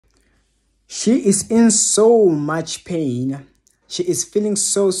She is in so much pain. She is feeling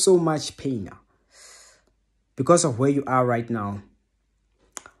so much pain because of where you are right now.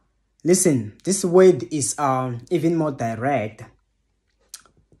 Listen, this word is even more direct.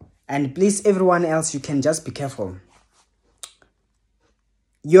 And please, everyone else, you can just be careful.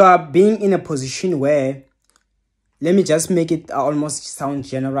 You are being in a position where, let me just make it almost sound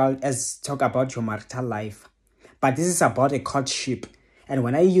general as talk about your marital life. But this is about a courtship. And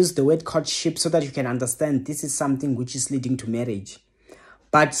when I use the word courtship, so that you can understand, this is something which is leading to marriage.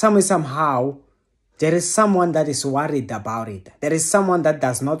 But somehow, there is someone that is worried about it. There is someone that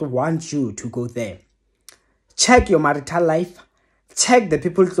does not want you to go there. Check your marital life. Check the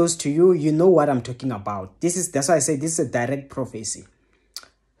people close to you. You know what I'm talking about. That's why I say this is a direct prophecy.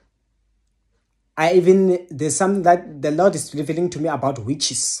 There's something that the Lord is revealing to me about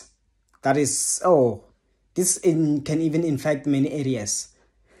witches. That is, this can even infect many areas.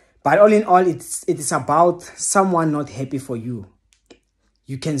 But all in all, it is about someone not happy for you.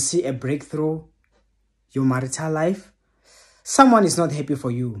 You can see a breakthrough. Your marital life. Someone is not happy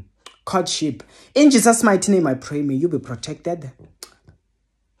for you. Courtship. In Jesus' mighty name, I pray, may you be protected.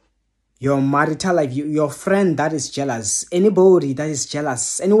 Your marital life, your friend that is jealous, anybody that is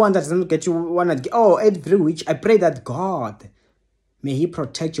jealous, anyone that doesn't get you, every witch, I pray that God, may He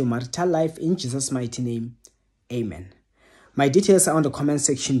protect your marital life in Jesus' mighty name. Amen. My details are on the comment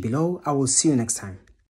section below. I will see you next time.